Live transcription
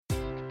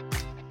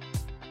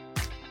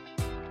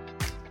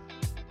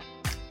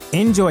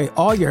Enjoy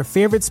all your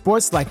favorite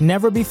sports like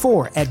never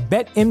before at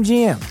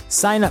BetMGM.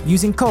 Sign up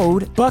using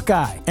code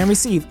Buckeye and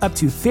receive up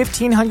to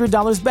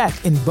 $1,500 back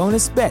in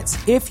bonus bets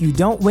if you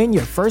don't win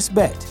your first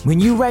bet. When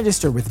you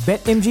register with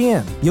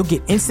BetMGM, you'll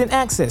get instant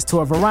access to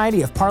a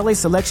variety of parlay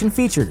selection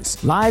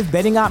features, live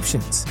betting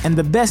options, and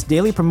the best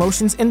daily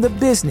promotions in the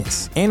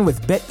business. And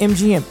with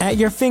BetMGM at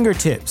your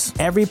fingertips,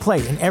 every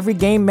play and every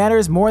game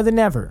matters more than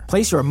ever.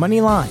 Place your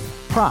money line,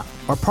 prop,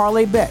 or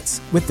parlay bets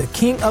with the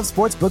king of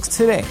sportsbooks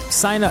today.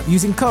 Sign up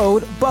using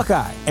code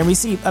Buckeye and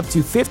receive up to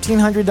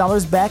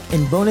 $1,500 back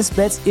in bonus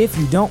bets if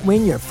you don't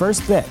win your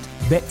first bet.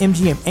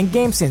 BetMGM and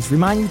GameSense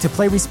remind you to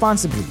play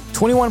responsibly.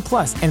 21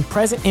 plus and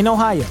present in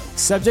Ohio,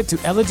 subject to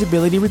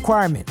eligibility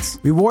requirements.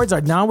 Rewards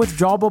are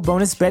non-withdrawable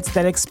bonus bets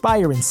that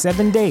expire in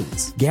 7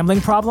 days. Gambling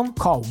problem?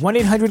 Call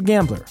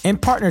 1-800-GAMBLER. In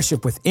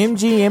partnership with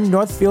MGM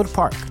Northfield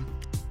Park.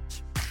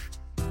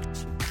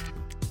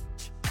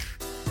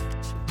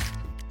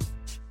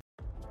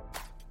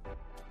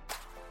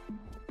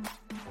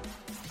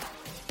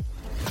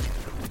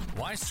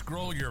 Why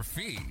scroll your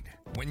feed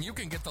when you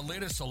can get the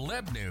latest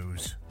celeb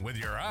news with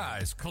your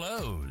eyes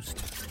closed?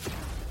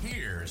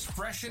 Here's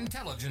fresh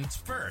intelligence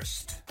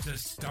first to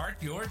start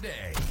your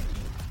day.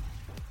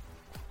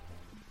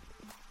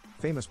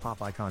 Famous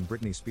pop icon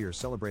Britney Spears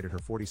celebrated her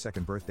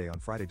 42nd birthday on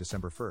Friday,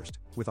 December 1st,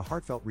 with a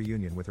heartfelt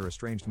reunion with her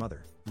estranged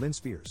mother, Lynne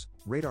Spears,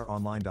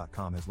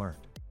 RadarOnline.com has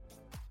learned.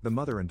 The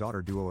mother and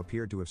daughter duo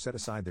appeared to have set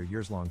aside their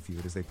years-long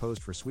feud as they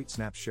posed for sweet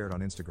snaps shared on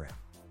Instagram.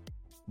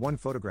 One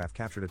photograph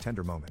captured a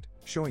tender moment,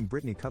 showing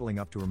Britney cuddling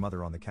up to her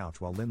mother on the couch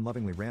while Lynne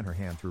lovingly ran her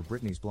hand through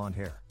Britney's blonde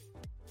hair.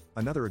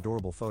 Another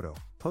adorable photo,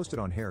 posted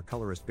on hair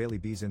colorist Bailey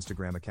B's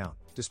Instagram account,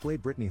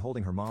 displayed Britney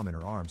holding her mom in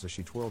her arms as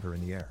she twirled her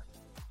in the air.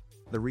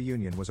 The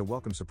reunion was a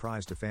welcome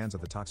surprise to fans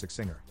of the Toxic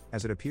singer,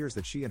 as it appears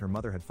that she and her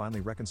mother had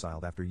finally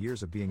reconciled after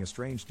years of being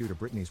estranged due to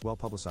Britney's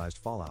well-publicized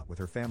fallout with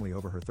her family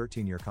over her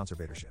 13-year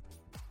conservatorship.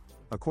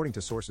 According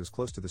to sources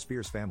close to the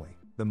Spears family,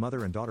 the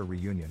mother and daughter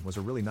reunion was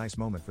a really nice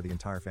moment for the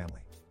entire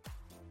family.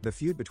 The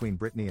feud between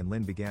Britney and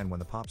Lynne began when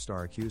the pop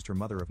star accused her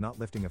mother of not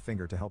lifting a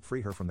finger to help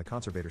free her from the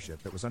conservatorship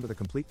that was under the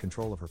complete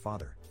control of her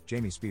father,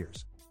 Jamie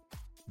Spears.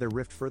 Their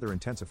rift further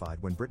intensified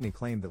when Britney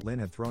claimed that Lynne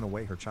had thrown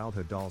away her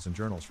childhood dolls and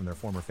journals from their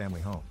former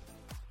family home.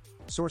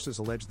 Sources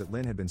allege that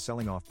Lynne had been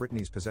selling off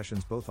Britney's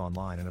possessions both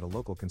online and at a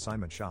local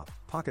consignment shop,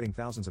 pocketing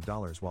thousands of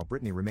dollars while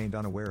Britney remained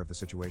unaware of the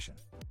situation.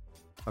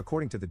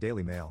 According to the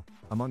Daily Mail,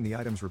 among the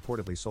items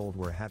reportedly sold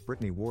were a hat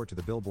Britney wore to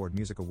the Billboard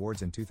Music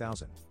Awards in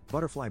 2000,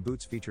 butterfly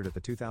boots featured at the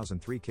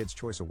 2003 Kids'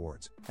 Choice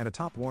Awards, and a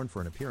top worn for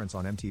an appearance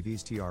on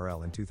MTV's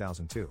TRL in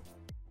 2002.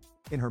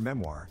 In her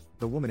memoir,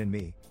 The Woman in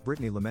Me,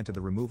 Britney lamented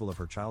the removal of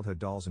her childhood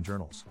dolls and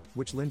journals,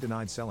 which Lynne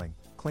denied selling,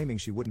 claiming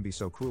she wouldn't be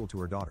so cruel to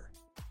her daughter.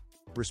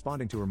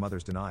 Responding to her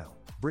mother's denial,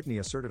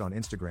 Britney asserted on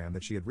Instagram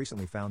that she had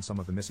recently found some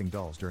of the missing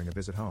dolls during a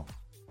visit home.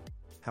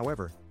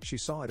 However, she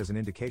saw it as an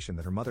indication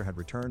that her mother had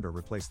returned or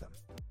replaced them.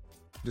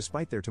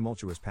 Despite their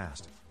tumultuous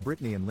past,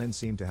 Britney and Lynne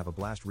seemed to have a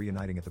blast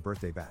reuniting at the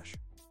birthday bash.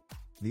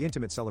 The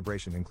intimate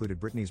celebration included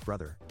Britney's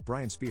brother,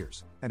 Brian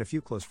Spears, and a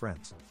few close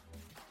friends.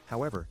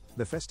 However,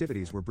 the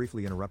festivities were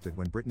briefly interrupted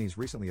when Britney's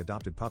recently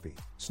adopted puppy,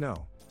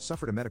 Snow,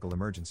 suffered a medical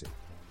emergency.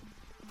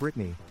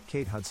 Britney,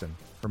 Kate Hudson,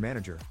 her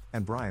manager,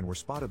 and Brian were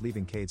spotted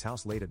leaving Kate's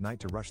house late at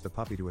night to rush the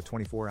puppy to a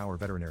 24-hour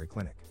veterinary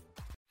clinic.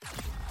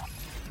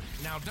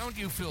 Now don't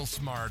you feel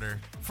smarter?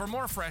 For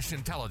more fresh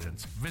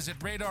intelligence, visit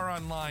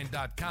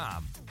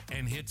RadarOnline.com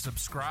and hit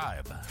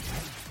subscribe.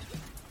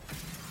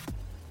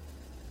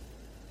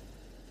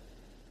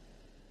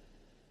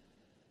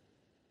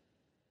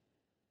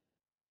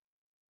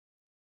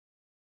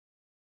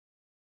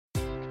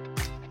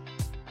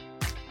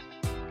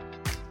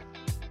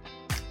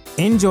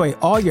 Enjoy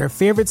all your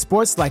favorite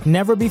sports like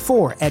never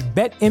before at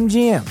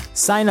BetMGM.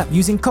 Sign up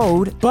using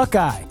code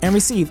Buckeye and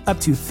receive up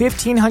to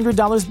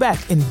 $1,500 back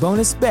in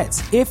bonus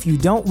bets if you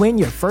don't win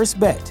your first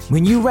bet.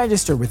 When you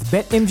register with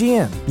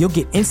BetMGM, you'll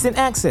get instant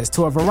access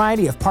to a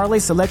variety of parlay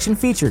selection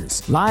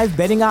features, live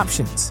betting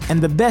options,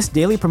 and the best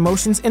daily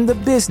promotions in the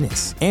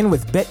business. And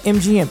with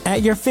BetMGM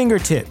at your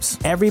fingertips,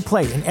 every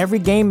play and every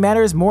game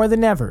matters more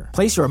than ever.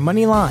 Place your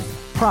money line,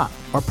 prop,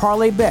 or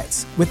parlay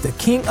bets with the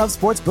king of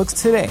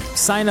sportsbooks today.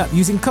 Sign up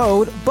using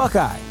code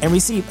Buckeye and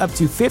receive up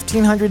to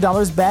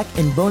 $1,500 back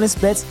in bonus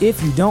bets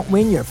if you don't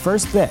win your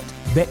first bet.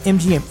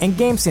 BetMGM and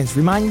GameSense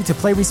remind you to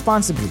play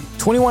responsibly.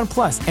 21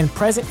 plus and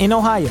present in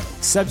Ohio,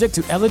 subject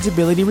to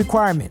eligibility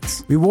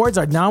requirements. Rewards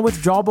are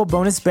non-withdrawable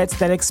bonus bets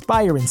that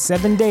expire in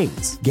 7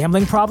 days.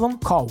 Gambling problem?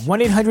 Call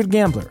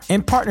 1-800-GAMBLER.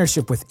 In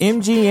partnership with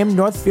MGM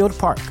Northfield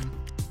Park.